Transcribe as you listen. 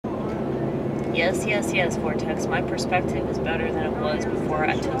Yes, yes, yes, Vortex. My perspective is better than it was before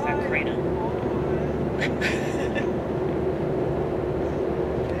I took that kratom.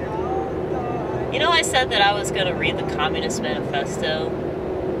 You know, I said that I was going to read the Communist Manifesto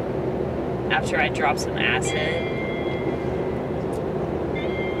after I dropped some acid.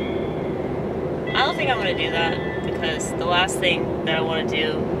 I don't think I'm going to do that, because the last thing that I want to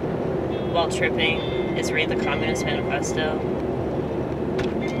do while tripping is read the Communist Manifesto.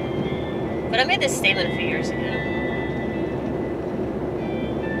 But I made this statement a few years ago.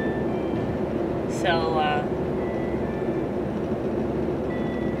 So,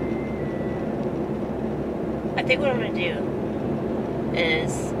 I think what I'm going to do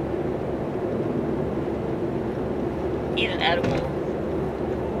is eat an edible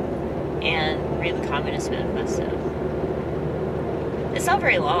and read the Communist Manifesto. It's not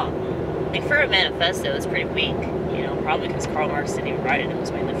very long. Like, for a manifesto, it's pretty weak. You know, probably because Karl Marx didn't even write it. It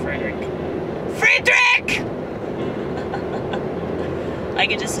was mainly freidrich! I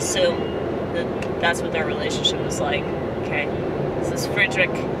could just assume that that's what their relationship was like. Okay? So this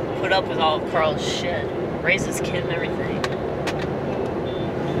Friedrich put up with all of Karl's shit. Raised his kid and everything.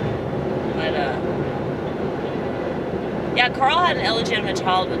 But, yeah, Karl had an illegitimate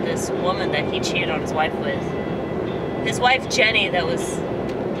child with this woman that he cheated on his wife with. His wife, Jenny, that was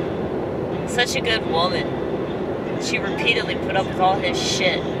such a good woman. She repeatedly put up with all his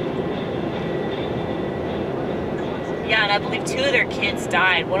shit. Yeah, and I believe 2 of their kids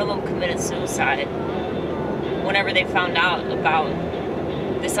died. One of them committed suicide whenever they found out about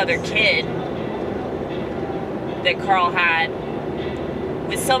this other kid that Karl had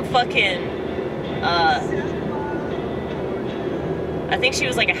with some fucking, I think she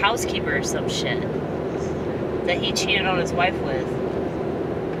was like a housekeeper or some shit that he cheated on his wife with.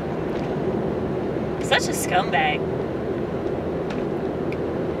 Such a scumbag.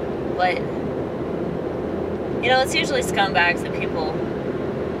 But, you know, it's usually scumbags that people,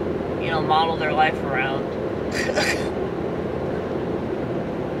 you know, model their life around.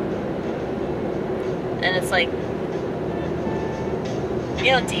 And it's like,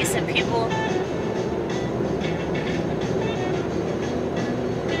 you know, decent people,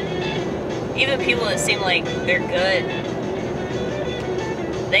 even people that seem like they're good,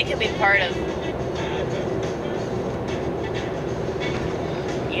 they can be part of,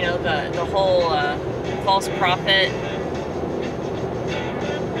 you know, the whole false prophet.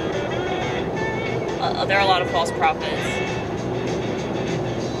 There are a lot of false prophets,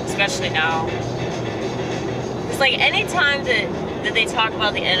 especially now. It's like anytime that they talk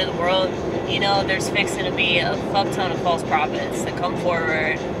about the end of the world, you know, there's fixing to be a fuck ton of false prophets that come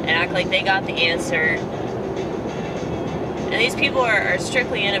forward and act like they got the answer. And these people are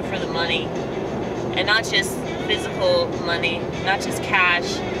strictly in it for the money, and not just physical money, not just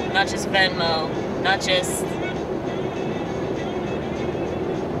cash, not just Venmo, not just,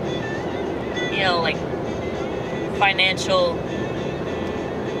 you know, like financial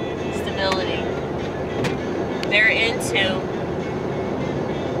stability. They're into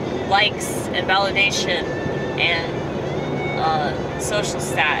likes and validation and social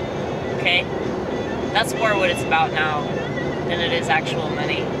stat, okay? That's more what it's about now than it is actual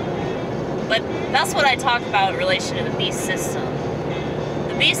money. But that's what I talk about in relation to the beast system.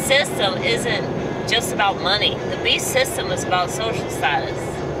 The beast system isn't just about money. The beast system is about social status.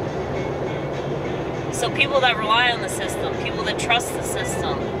 So people that rely on the system, people that trust the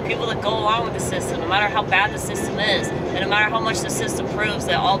system, people that go along with the system, no matter how bad the system is, and no matter how much the system proves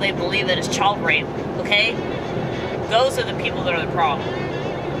that all they believe in is child rape, okay? Those are the people that are the problem.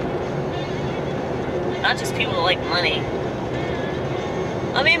 Not just people that like money.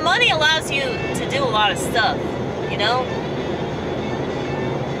 I mean, money allows you to do a lot of stuff, you know?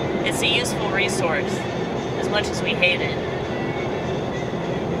 It's a useful resource, as much as we hate it.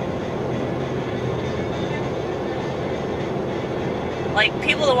 Like,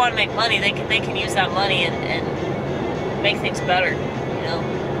 people that want to make money, they can use that money and make things better, you know?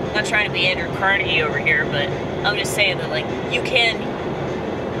 I'm not trying to be Andrew Carnegie over here, but I'm just saying that, like, you can,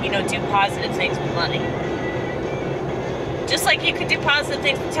 you know, do positive things with money. Just like you could do positive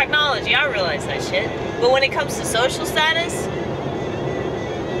things with technology. I realize that shit. But when it comes to social status,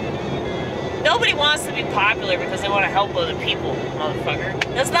 nobody wants to be popular because they want to help other people, motherfucker.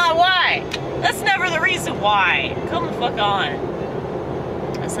 That's not why. That's never the reason why. Come the fuck on.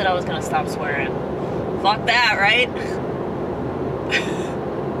 I said I was gonna stop swearing. Fuck that, right?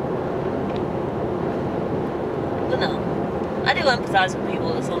 But no, I do empathize with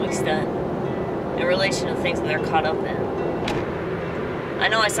people to some extent in relation to things that they're caught up in. I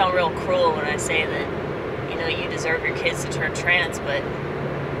know I sound real cruel when I say that, you know, you deserve your kids to turn trans, but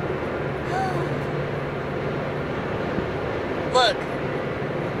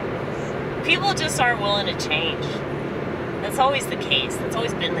People just aren't willing to change. That's always the case. That's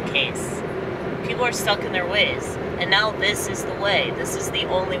always been the case. People are stuck in their ways. And now this is the way. This is the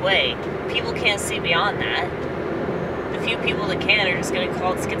only way. People can't see beyond that. The few people that can are just going to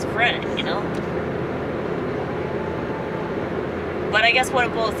call it schizophrenic, you know? But I guess what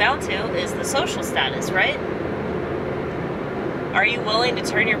it boils down to is the social status, right? Are you willing to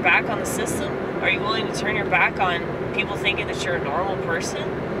turn your back on the system? Are you willing to turn your back on people thinking that you're a normal person?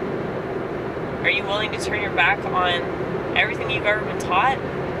 Are you willing to turn your back on everything you've ever been taught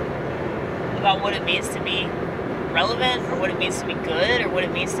about what it means to be relevant, or what it means to be good, or what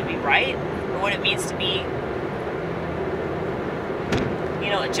it means to be right, or what it means to be,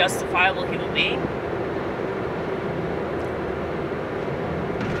 you know, a justifiable human being?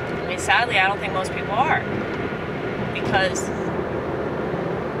 I mean, sadly, I don't think most people are, because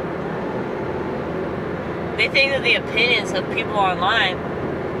they think that the opinions of people online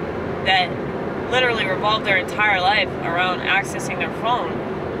that literally revolve their entire life around accessing their phone,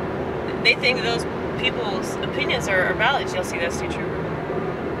 they think that those people's opinions are valid. Y'all see that's too true?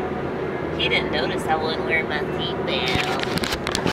 He didn't notice I wasn't wearing my seatbelt.